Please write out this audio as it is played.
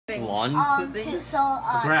lawn clippings?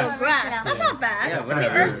 Grass. That's not bad. Yeah, That's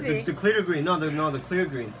whatever. The clear green. No, the clear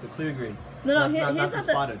green. The clear green. No, he's not not the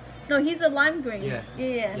spotted. No, he's the lime green. Yeah.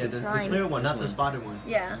 Yeah. The clear one, not the spotted one.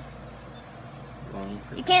 Yeah.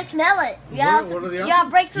 You can't smell it. What are the You gotta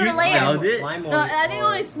break through the layer. smelled it? No, I think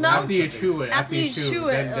only smell. After you chew it. After you chew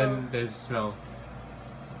it, then there's smell.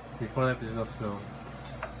 Before that, there's no smell.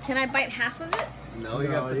 Can I bite half of it? No, you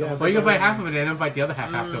gotta put the whole Well, you can bite half of it and then bite the other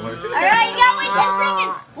half afterwards. Alright, you gotta wait 10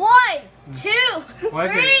 seconds. 1,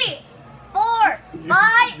 2, 3, 4,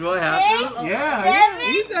 5, Do I have 6, Yeah. 7,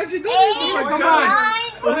 He's actually 8, doing it. Come on.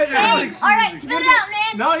 9, 10. Alright, spit it out,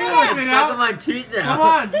 man. No, you don't spit it Stuck on out. my teeth now. Come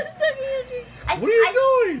on. What are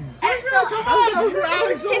you doing?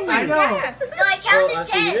 It tastes like grass. So I counted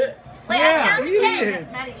 10. Wait, Yeah. I counted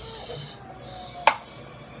 10. Maddie, shh.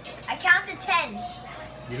 I counted 10.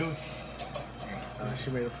 You don't. She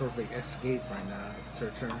made a perfect escape right now. It's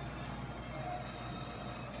her turn.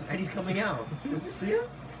 Eddie's coming out. Did you see him?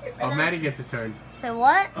 Oh, Maddie gets a turn. Wait,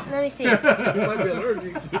 what? Let me see. You might be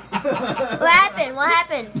allergic. What happened? What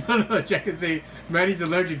happened? No, check and see. Maddie's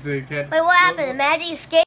allergic, so you can't. Wait, what happened? Did Maddie escape?